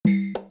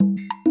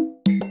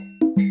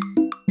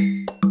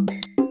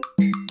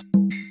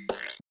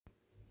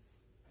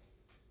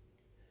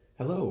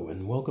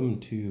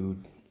welcome to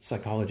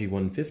Psychology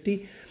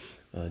 150,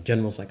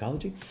 General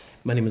Psychology.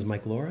 My name is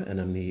Mike Laura, and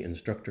I'm the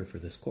instructor for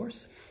this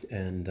course,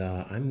 and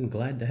I'm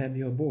glad to have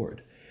you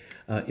aboard.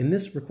 In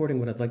this recording,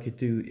 what I'd like you to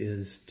do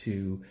is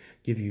to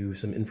give you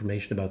some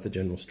information about the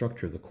general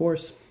structure of the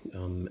course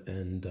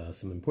and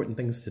some important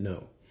things to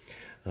know.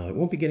 I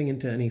won't be getting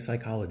into any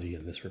psychology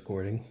in this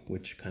recording,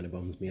 which kind of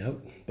bums me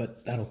out,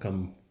 but that'll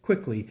come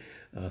quickly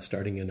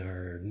starting in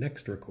our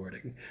next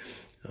recording.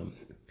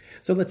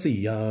 So let's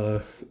see,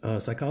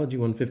 Psychology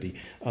 150.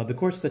 The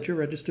course that you're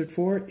registered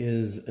for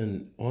is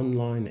an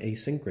online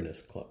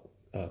asynchronous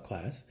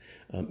class,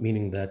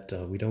 meaning that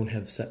we don't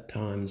have set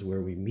times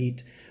where we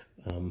meet.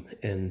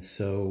 And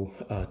so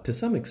to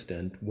some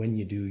extent, when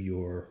you do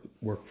your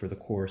work for the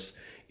course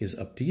is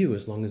up to you,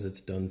 as long as it's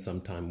done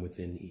sometime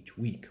within each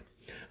week.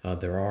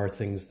 There are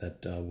things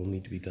that will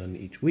need to be done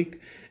each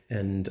week,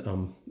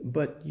 and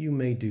but you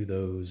may do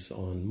those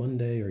on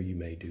Monday, or you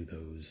may do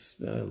those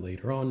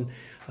later on,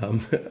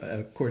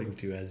 according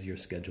to as your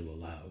schedule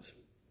allows.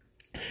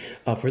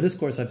 For this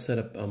course, I've set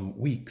up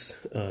weeks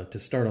to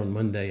start on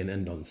Monday and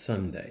end on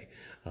Sunday,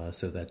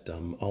 so that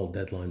all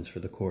deadlines for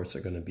the course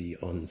are going to be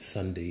on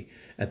Sunday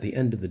at the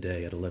end of the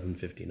day at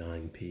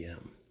 11:59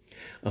 p.m.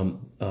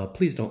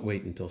 Please don't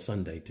wait until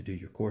Sunday to do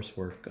your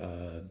coursework.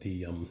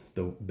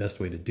 The best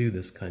way to do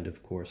this kind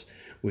of course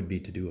would be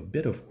to do a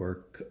bit of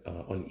work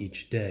on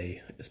each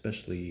day,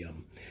 especially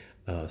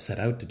set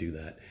out to do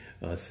that,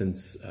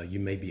 since you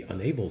may be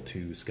unable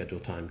to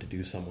schedule time to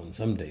do some on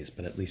some days,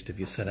 but at least if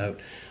you set out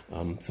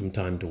some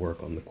time to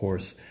work on the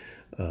course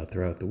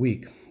throughout the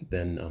week,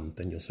 then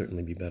you'll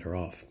certainly be better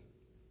off.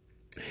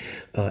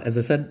 As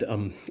I said,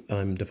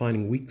 I'm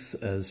defining weeks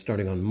as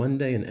starting on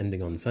Monday and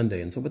ending on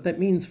Sunday. And so what that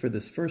means for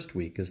this first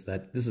week is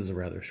that this is a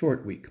rather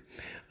short week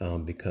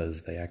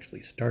because they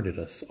actually started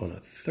us on a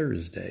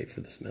Thursday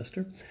for the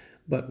semester,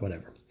 but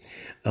whatever.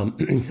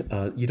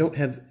 You don't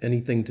have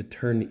anything to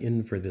turn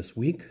in for this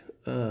week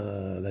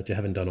that you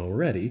haven't done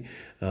already.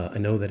 I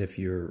know that if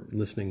you're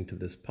listening to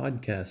this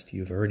podcast,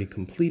 you've already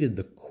completed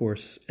the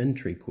course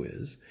entry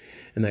quiz.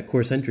 And that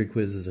course entry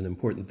quiz is an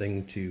important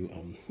thing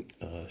to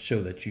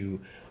show that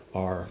you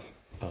are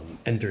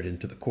entered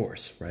into the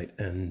course, right?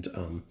 And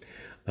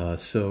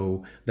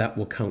so that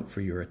will count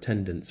for your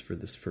attendance for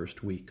this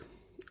first week.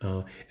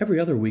 Every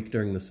other week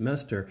during the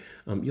semester,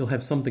 you'll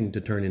have something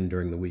to turn in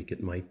during the week.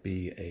 It might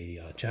be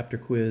a chapter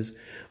quiz,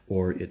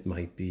 or it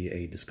might be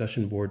a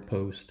discussion board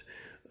post,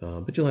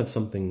 but you'll have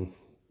something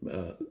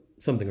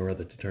or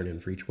other to turn in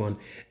for each one,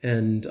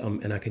 and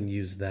I can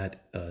use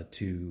that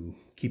to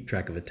keep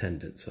track of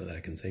attendance, so that I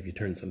can say if you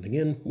turned something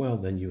in, well,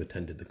 then you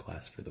attended the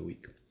class for the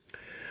week.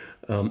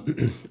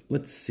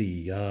 Let's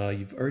see,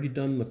 you've already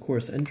done the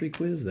course entry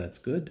quiz, that's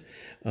good.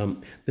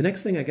 The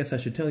next thing I guess I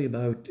should tell you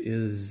about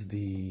is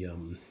the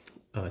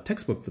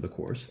textbook for the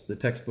course. The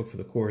textbook for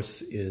the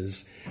course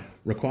is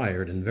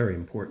required and very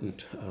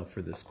important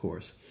for this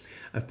course.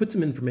 I've put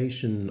some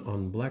information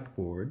on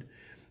Blackboard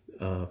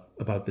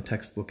about the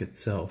textbook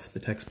itself. The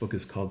textbook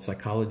is called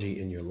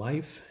Psychology in Your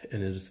Life,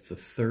 and it is the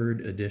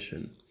 3rd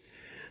edition.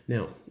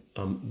 Now,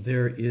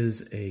 there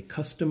is a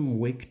custom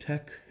Wake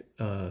Tech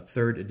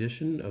 3rd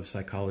edition of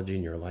Psychology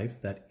in Your Life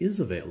that is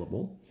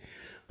available,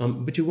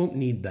 but you won't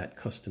need that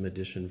custom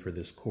edition for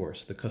this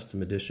course. The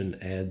custom edition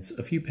adds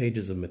a few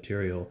pages of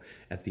material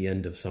at the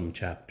end of some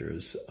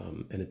chapters,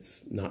 and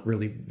it's not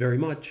really very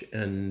much,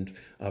 and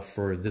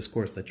for this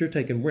course that you're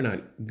taking, we're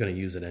not going to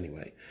use it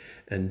anyway.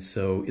 And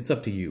so it's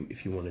up to you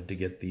if you wanted to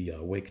get the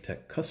Wake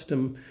Tech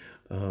custom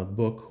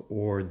book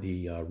or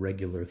the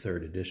regular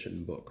 3rd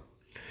edition book.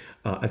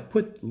 I've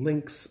put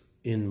links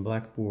in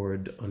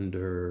Blackboard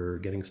under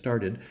Getting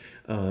Started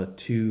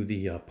to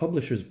the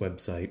publisher's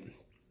website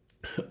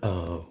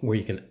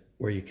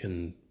where you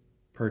can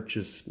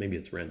purchase, maybe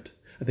it's rent,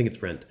 I think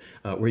it's rent,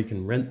 where you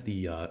can rent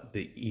the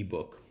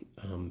ebook,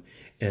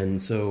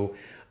 and so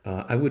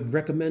I would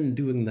recommend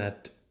doing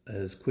that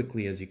as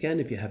quickly as you can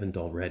if you haven't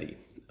already.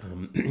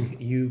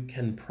 You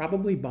can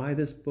probably buy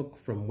this book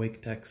from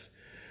Wake Tech's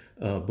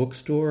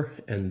bookstore,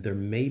 and there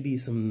may be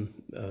some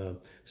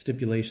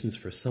stipulations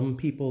for some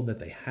people that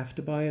they have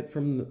to buy it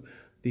from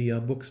the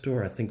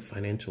bookstore. I think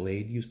financial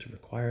aid used to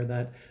require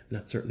that. I'm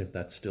not certain if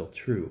that's still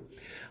true.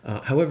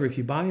 However, if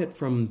you buy it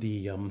from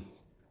the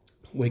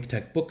Wake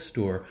Tech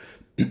bookstore,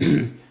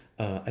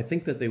 I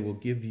think that they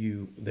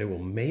will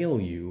mail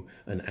you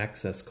an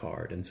access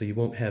card, and so you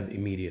won't have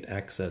immediate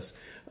access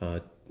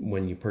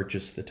when you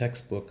purchase the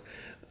textbook.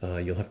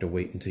 You'll have to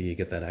wait until you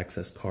get that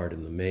access card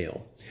in the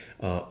mail.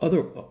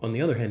 On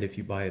the other hand, if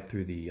you buy it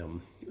through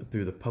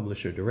the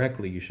publisher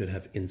directly, you should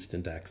have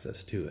instant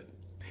access to it.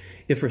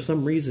 If for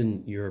some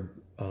reason you're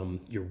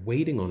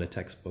waiting on a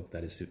textbook,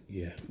 that is,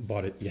 you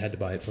had to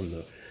buy it from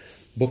the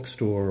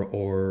bookstore,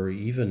 or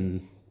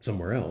even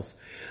somewhere else,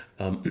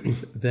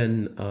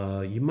 then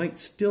you might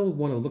still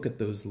want to look at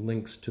those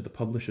links to the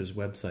publisher's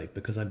website,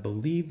 because I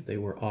believe they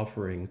were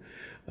offering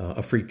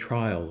a free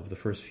trial of the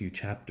first few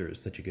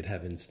chapters that you could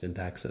have instant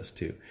access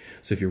to.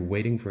 So if you're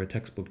waiting for a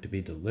textbook to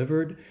be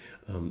delivered,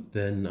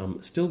 then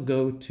still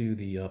go to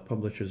the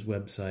publisher's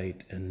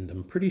website, and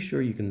I'm pretty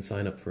sure you can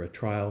sign up for a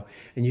trial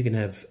and you can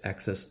have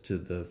access to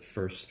the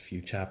first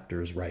few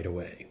chapters right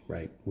away,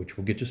 right? Which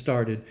will get you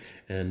started,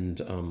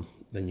 and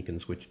then you can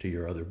switch to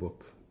your other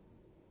book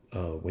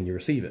when you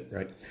receive it,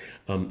 right?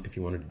 If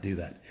you wanted to do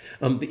that.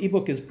 The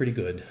ebook is pretty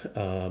good.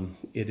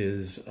 It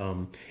is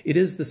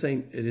the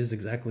same. It is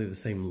exactly the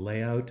same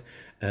layout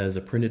as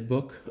a printed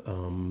book.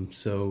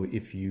 So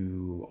if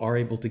you are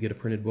able to get a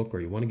printed book,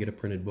 or you want to get a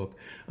printed book,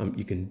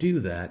 you can do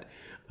that.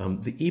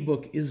 The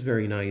ebook is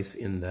very nice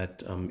in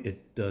that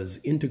it does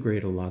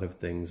integrate a lot of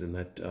things, in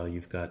that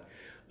you've got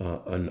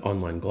an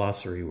online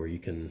glossary where you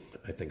can,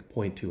 I think,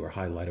 point to or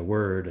highlight a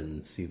word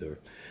and see the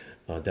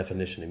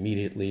definition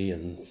immediately,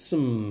 and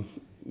some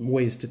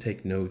ways to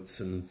take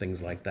notes and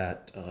things like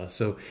that.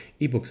 So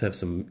ebooks have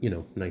some,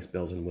 nice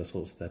bells and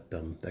whistles that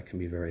can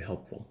be very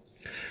helpful.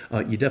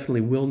 You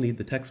definitely will need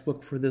the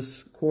textbook for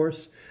this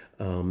course,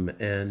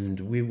 and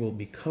we will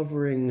be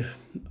covering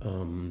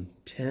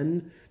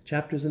 10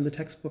 chapters in the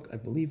textbook. I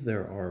believe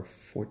there are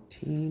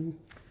 14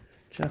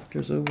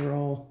 chapters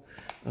overall.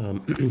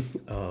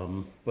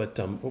 But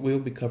we'll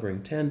be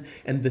covering 10,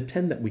 and the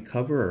 10 that we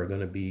cover are going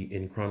to be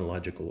in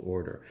chronological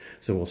order.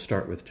 So we'll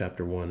start with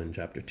chapter 1 and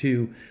chapter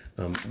 2.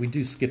 We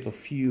do skip a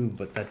few,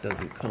 but that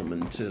doesn't come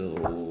until,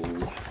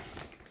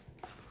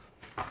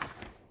 I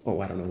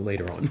don't know,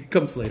 later on. It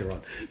comes later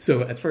on.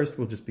 So at first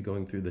we'll just be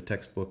going through the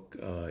textbook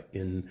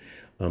in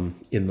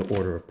the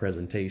order of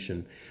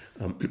presentation.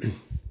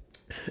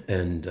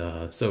 And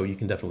so you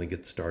can definitely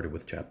get started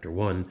with chapter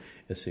 1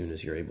 as soon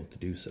as you're able to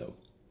do so.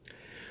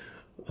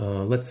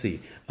 Let's see.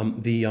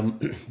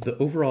 The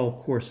overall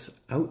course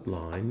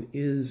outline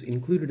is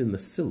included in the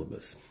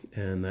syllabus,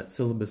 and that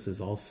syllabus is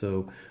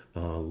also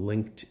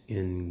linked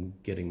in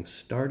Getting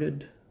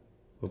Started.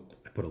 I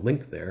put a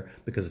link there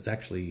because it's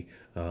actually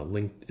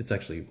linked. It's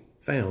actually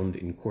found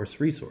in course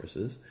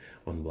resources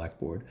on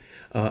Blackboard.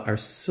 Our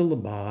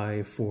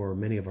syllabi for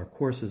many of our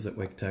courses at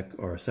Wake Tech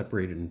are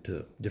separated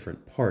into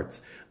different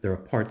parts. There are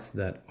parts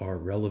that are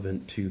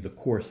relevant to the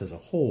course as a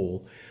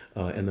whole,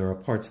 and there are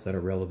parts that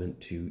are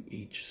relevant to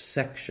each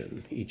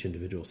section, each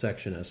individual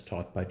section as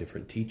taught by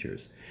different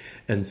teachers.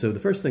 And so the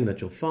first thing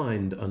that you'll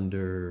find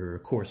under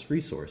course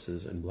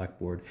resources in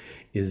Blackboard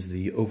is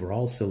the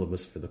overall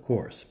syllabus for the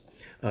course.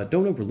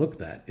 Don't overlook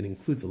that. It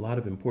includes a lot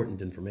of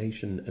important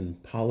information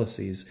and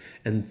policies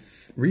and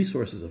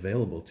resources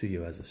available to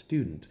you as a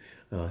student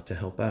to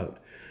help out.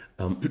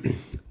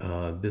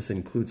 This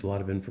includes a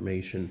lot of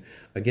information,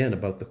 again,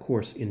 about the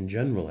course in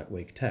general at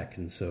Wake Tech.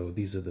 And so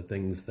these are the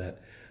things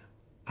that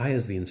I,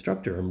 as the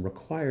instructor, am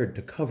required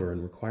to cover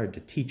and required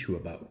to teach you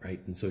about, right?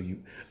 And so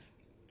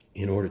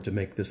in order to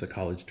make this a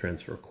college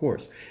transfer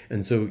course.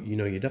 And so,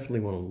 you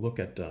definitely want to look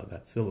at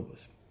that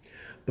syllabus.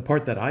 The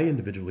part that I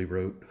individually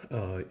wrote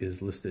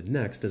is listed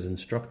next as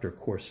Instructor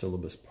Course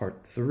Syllabus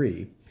Part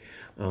 3.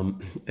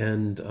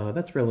 And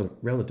that's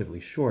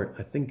relatively short.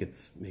 I think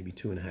it's maybe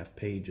 2.5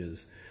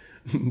 pages,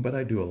 but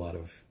I do a lot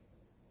of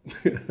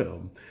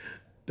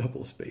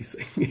double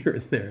spacing here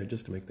and there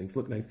just to make things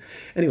look nice.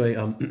 Anyway,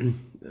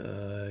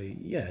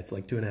 yeah, it's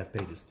like 2.5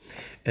 pages.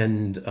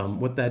 And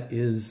what that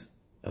is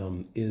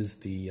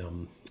the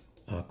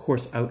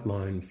course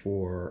outline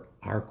for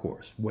our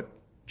course. What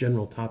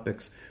general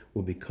topics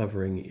we'll be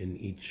covering in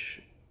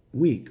each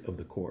week of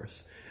the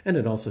course. And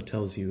it also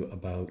tells you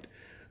about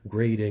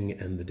grading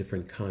and the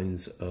different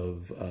kinds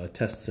of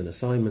tests and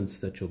assignments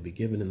that you'll be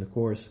given in the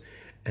course,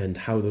 and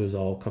how those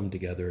all come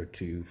together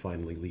to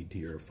finally lead to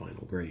your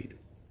final grade.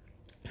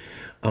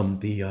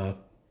 The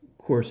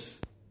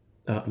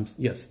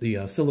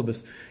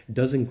syllabus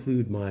does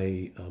include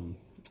my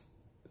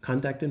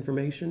contact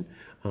information,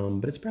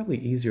 but it's probably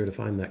easier to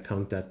find that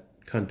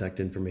contact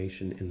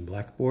information in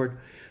Blackboard.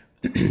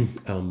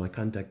 My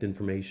contact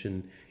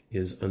information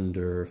is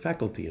under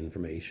faculty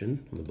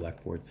information on the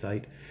Blackboard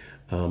site.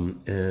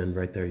 And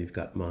right there you've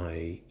got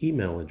my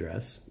email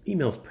address.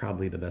 Email is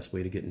probably the best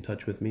way to get in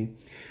touch with me.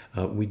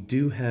 We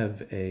do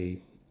have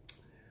a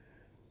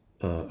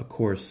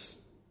course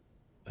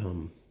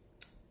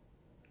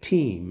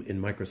team in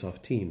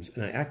Microsoft Teams,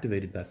 and I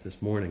activated that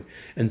this morning,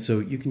 and so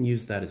you can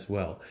use that as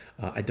well.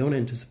 I don't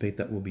anticipate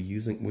that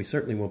we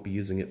certainly won't be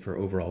using it for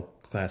overall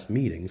class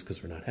meetings,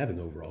 because we're not having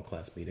overall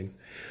class meetings,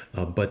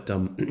 but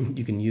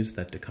you can use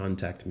that to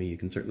contact me. You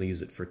can certainly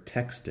use it for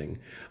texting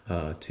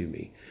to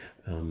me,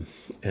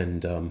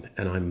 and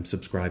I'm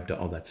subscribed to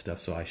all that stuff,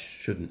 so I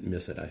shouldn't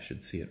miss it. I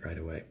should see it right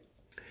away.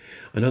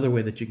 Another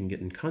way that you can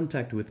get in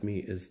contact with me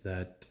is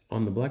that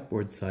on the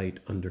Blackboard site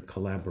under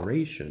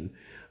collaboration,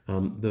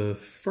 the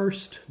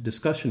first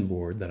discussion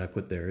board that I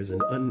put there is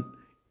an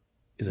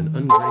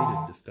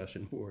ungraded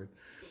discussion board.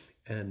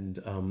 and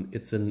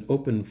it's an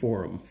open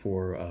forum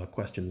for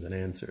questions and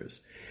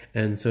answers.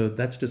 And so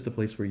that's just a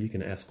place where you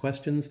can ask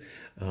questions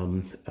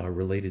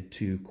related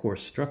to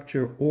course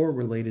structure or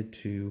related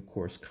to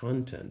course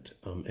content,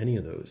 any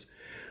of those.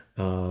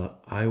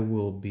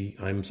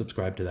 I'm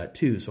subscribed to that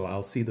too, so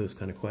I'll see those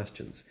kind of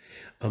questions.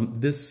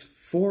 This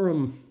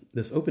forum,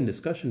 this open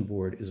discussion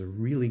board, is a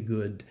really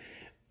good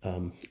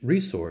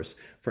resource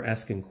for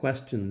asking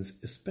questions,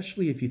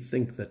 especially if you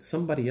think that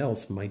somebody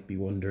else might be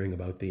wondering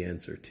about the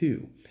answer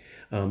too.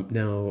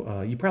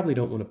 Now, you probably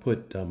don't want to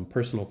put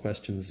personal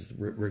questions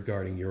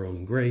regarding your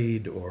own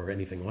grade or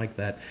anything like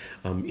that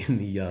in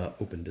the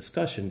open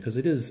discussion, because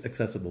it is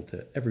accessible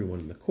to everyone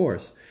in the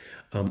course.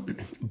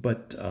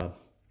 But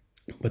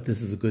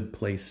this is a good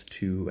place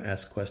to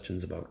ask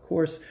questions about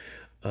course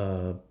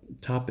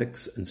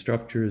topics and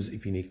structures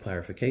if you need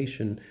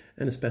clarification,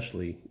 and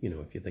especially,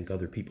 if you think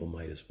other people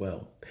might as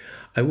well.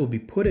 I will be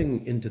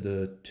putting into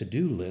the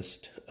to-do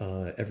list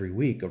every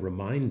week a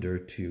reminder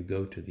to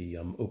go to the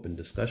open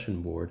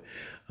discussion board.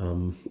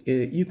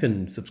 You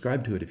can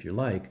subscribe to it if you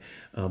like,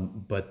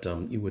 but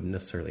you wouldn't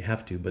necessarily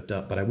have to.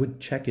 But I would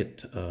check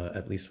it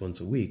at least once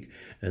a week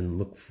and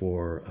look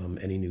for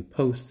any new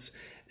posts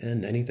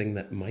and anything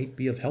that might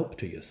be of help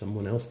to you.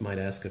 Someone else might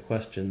ask a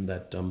question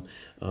that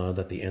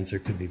that the answer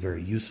could be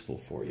very useful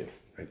for you.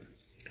 Right?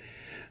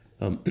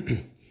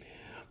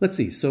 Let's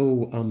see.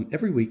 So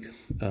every week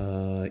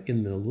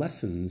in the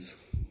Lessons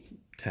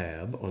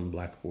tab on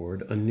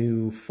Blackboard, a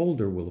new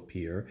folder will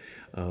appear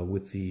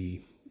with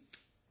the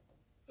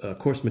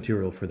course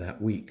material for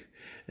that week.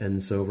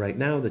 And so right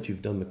now that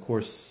you've done the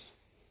course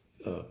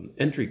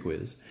entry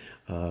quiz,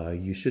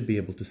 you should be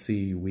able to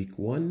see week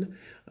 1,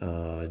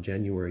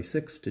 January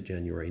 6th to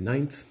January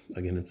 9th.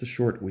 Again, it's a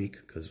short week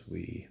because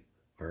we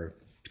are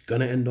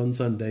going to end on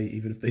Sunday,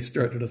 even if they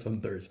started us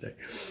on Thursday.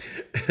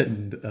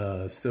 And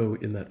so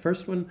in that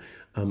first one,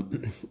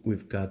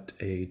 we've got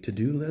a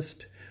to-do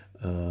list,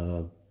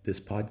 this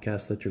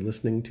podcast that you're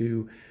listening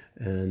to,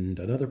 and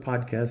another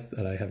podcast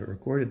that I haven't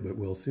recorded but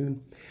will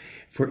soon.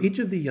 For each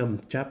of the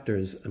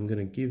chapters, I'm going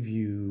to give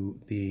you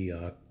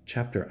the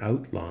chapter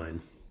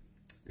outline.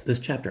 This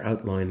chapter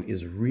outline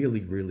is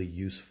really, really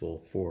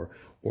useful for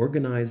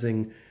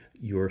organizing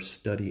your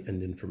study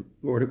and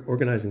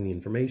organizing the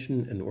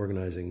information and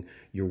organizing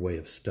your way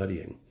of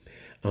studying.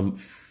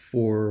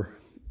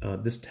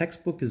 This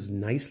textbook is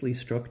nicely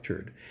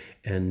structured,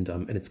 and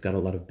it's got a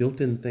lot of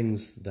built-in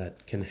things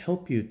that can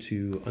help you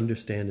to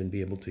understand and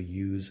be able to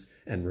use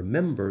and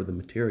remember the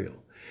material.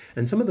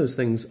 And some of those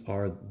things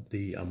are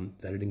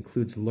that it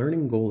includes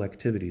learning goal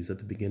activities at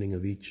the beginning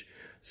of each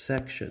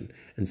section,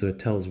 and so it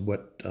tells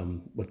what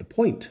the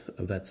point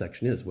of that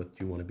section is, what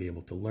you want to be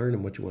able to learn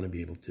and what you want to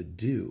be able to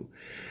do.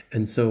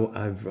 And so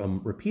I've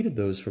repeated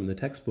those from the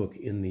textbook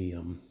in the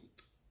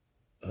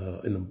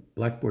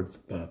Blackboard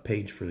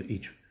page for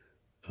each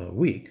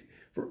week.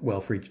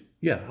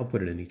 I'll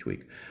put it in each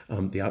week.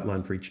 The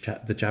outline for each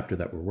the chapter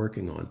that we're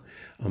working on.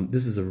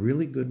 This is a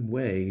really good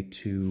way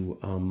to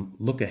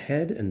look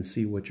ahead and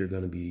see what you're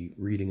going to be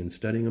reading and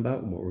studying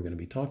about and what we're going to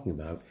be talking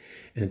about.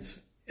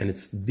 And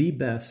it's the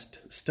best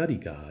study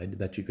guide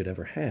that you could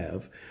ever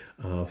have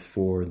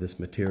for this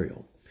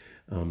material,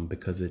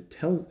 because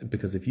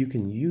if you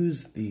can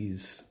use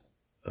these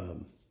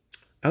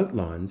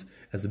outlines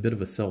as a bit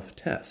of a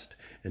self-test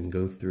and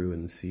go through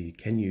and see,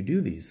 can you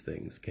do these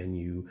things? Can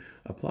you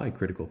apply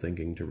critical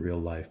thinking to real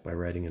life by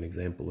writing an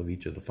example of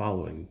each of the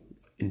following: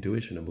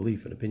 intuition, a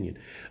belief, an opinion?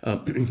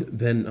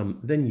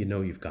 Then you know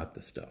you've got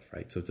this stuff,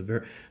 right?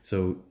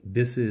 So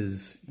this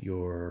is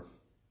your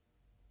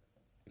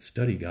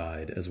study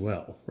guide as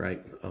well,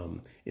 right?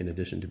 In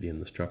addition to being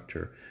the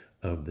structure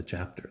of the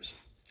chapters.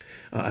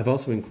 I've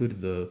also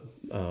included the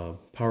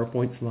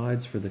PowerPoint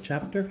slides for the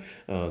chapter.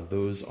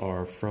 Those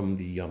are from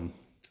the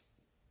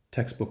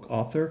textbook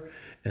author,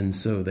 and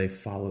so they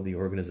follow the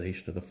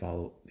organization of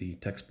the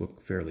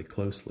textbook fairly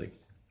closely.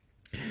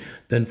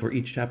 Then for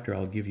each chapter,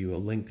 I'll give you a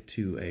link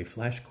to a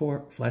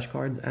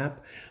flashcards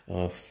app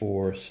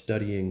for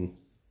studying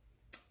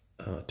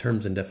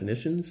terms and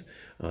definitions.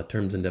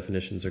 Terms and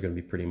definitions are going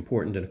to be pretty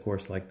important in a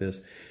course like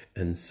this,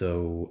 and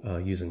so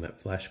using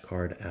that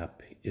flashcard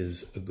app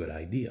is a good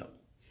idea.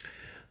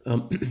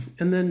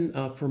 And then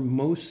for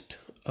most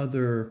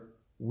other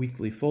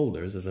weekly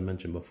folders, as I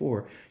mentioned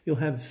before, you'll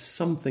have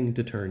something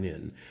to turn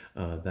in.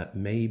 That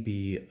may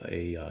be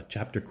a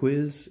chapter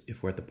quiz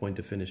if we're at the point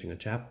of finishing a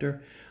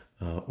chapter,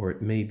 or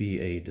it may be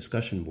a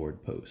discussion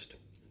board post.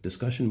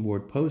 Discussion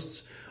board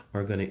posts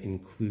are going to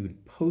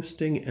include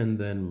posting and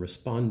then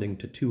responding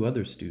to 2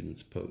 other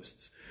students'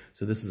 posts.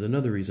 So this is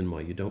another reason why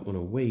you don't want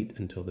to wait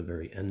until the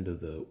very end of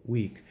the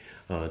week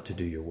to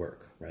do your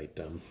work, right?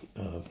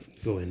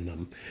 Go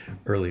in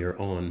earlier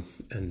on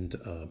and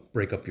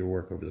break up your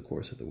work over the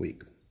course of the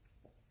week.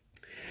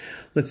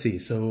 Let's see,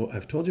 so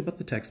I've told you about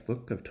the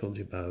textbook, I've told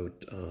you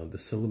about the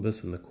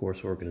syllabus and the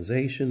course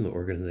organization, the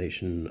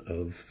organization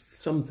of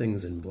some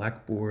things in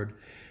Blackboard,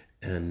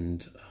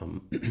 and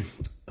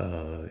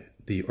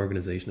the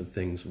organization of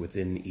things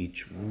within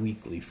each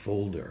weekly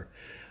folder.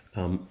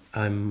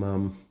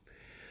 I'm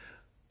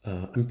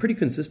I'm pretty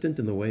consistent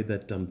in the way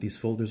that these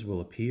folders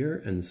will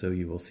appear, and so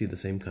you will see the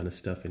same kind of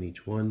stuff in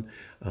each one.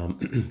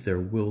 There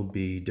will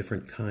be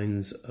different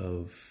kinds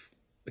of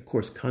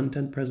course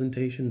content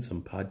presentations,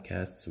 some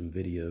podcasts, some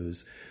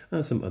videos,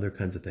 some other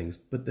kinds of things,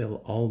 but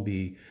they'll all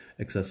be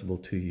accessible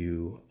to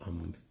you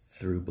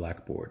through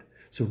Blackboard.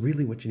 So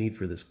really what you need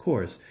for this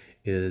course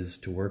is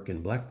to work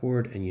in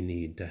Blackboard, and you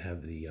need to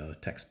have the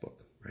textbook,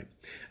 right?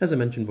 As I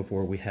mentioned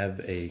before, we have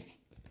a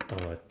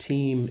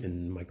team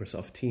in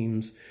Microsoft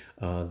Teams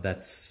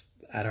that's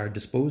at our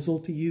disposal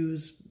to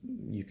use.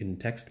 You can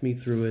text me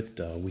through it,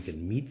 we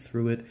can meet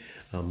through it,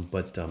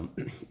 but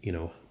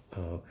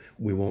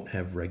we won't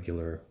have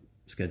regular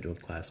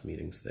scheduled class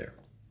meetings there.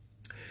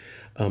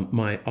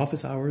 My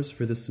office hours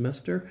for this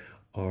semester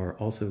are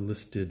also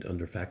listed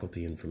under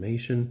faculty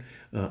information.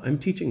 I'm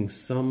teaching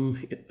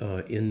some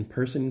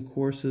in-person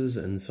courses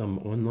and some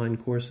online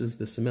courses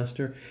this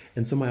semester,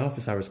 and so my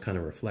office hours kind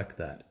of reflect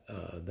that.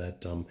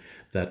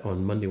 That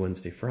on Monday,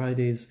 Wednesday,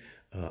 Fridays,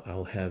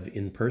 I'll have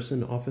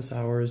in-person office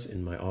hours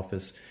in my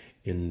office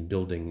in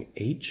Building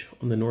H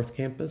on the North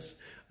Campus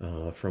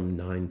from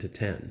 9 to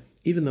 10.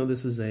 Even though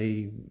this is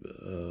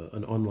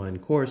an online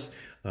course,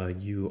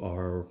 you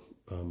are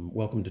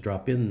welcome to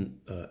drop in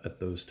at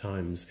those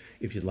times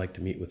if you'd like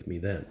to meet with me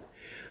then.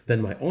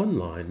 Then my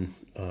online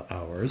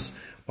hours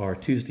are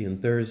Tuesday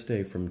and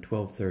Thursday from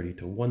 12:30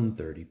 to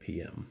 1:30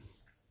 p.m.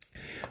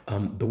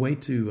 The way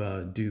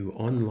to do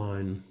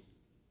online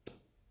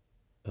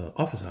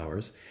office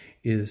hours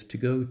is to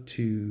go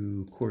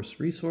to course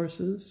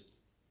resources,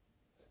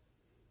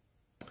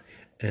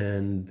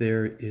 and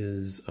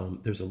there's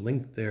a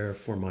link there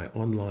for my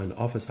online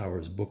office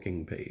hours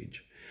booking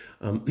page.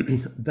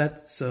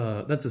 That's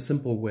a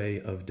simple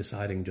way of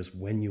deciding just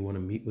when you want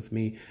to meet with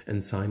me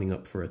and signing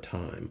up for a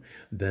time.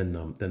 Then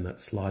that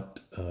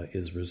slot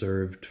is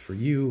reserved for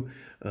you,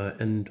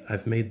 and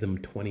I've made them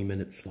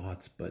 20-minute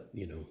slots, but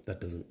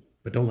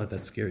But don't let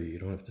that scare you. You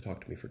don't have to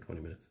talk to me for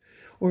 20 minutes.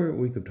 Or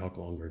we could talk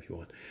longer if you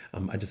want.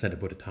 I just had to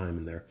put a time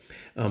in there.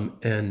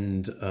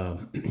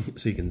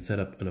 So you can set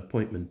up an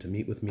appointment to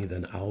meet with me.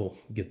 Then I'll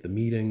get the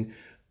meeting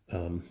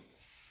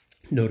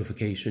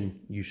notification.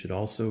 You should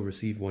also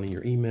receive one in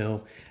your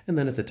email. And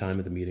then at the time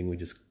of the meeting, we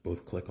just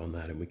both click on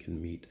that and we can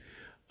meet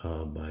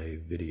by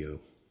video.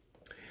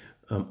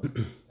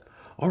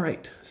 All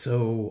right,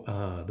 so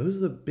those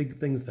are the big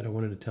things that I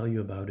wanted to tell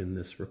you about in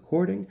this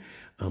recording.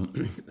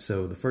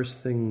 So the first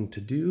thing to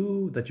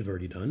do that you've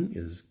already done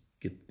is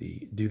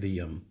do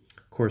the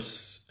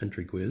course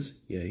entry quiz,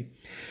 yay.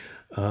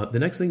 The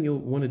next thing you'll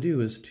want to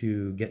do is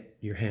to get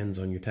your hands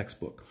on your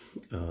textbook.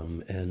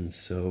 And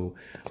so,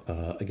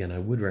 again, I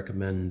would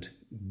recommend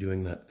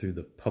doing that through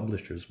the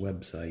publisher's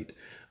website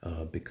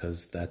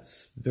because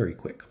that's very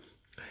quick.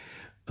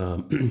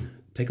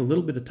 Take a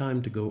little bit of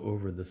time to go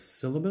over the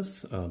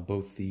syllabus,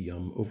 both the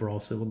overall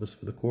syllabus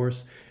for the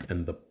course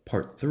and the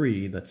part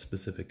 3 that's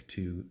specific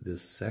to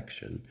this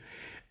section.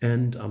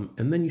 And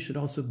then you should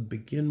also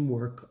begin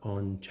work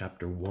on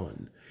chapter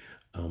 1.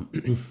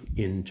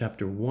 In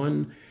chapter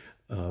 1,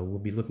 we'll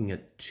be looking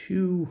at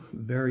 2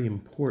 very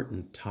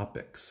important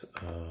topics.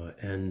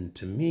 And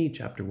to me,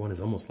 chapter 1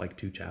 is almost like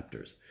 2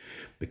 chapters,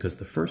 because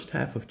the first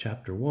half of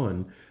chapter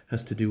 1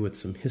 has to do with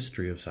some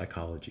history of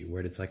psychology.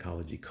 Where did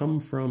psychology come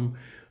from?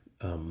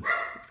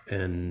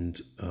 And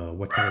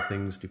what kind of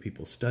things do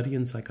people study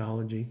in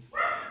psychology?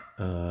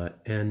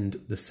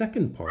 And the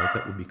second part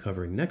that we'll be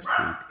covering next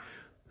week,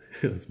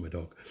 that's my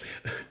dog,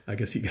 I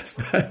guess you guessed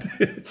that.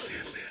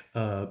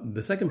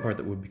 The second part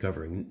that we'll be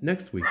covering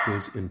next week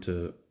goes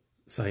into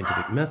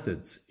scientific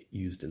methods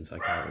used in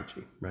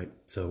psychology, right?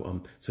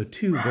 So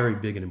 2 very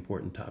big and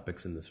important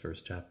topics in this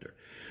first chapter.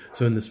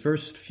 So in this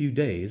first few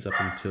days up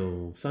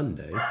until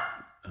Sunday,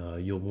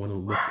 you'll want to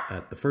look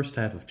at the first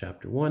half of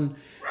chapter 1,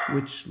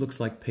 which looks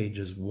like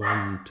pages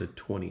 1 to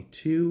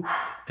 22,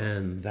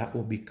 and that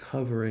will be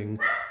covering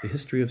the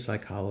history of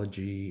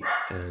psychology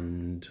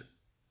and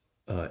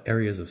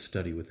areas of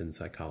study within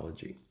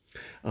psychology.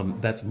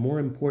 That's more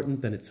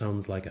important than it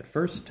sounds like at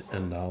first,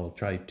 and I'll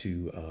try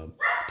to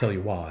tell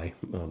you why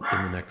in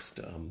the next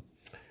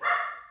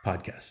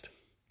podcast.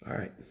 All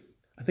right.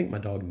 I think my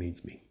dog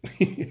needs me.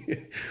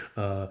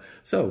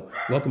 So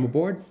welcome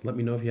aboard. Let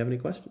me know if you have any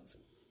questions.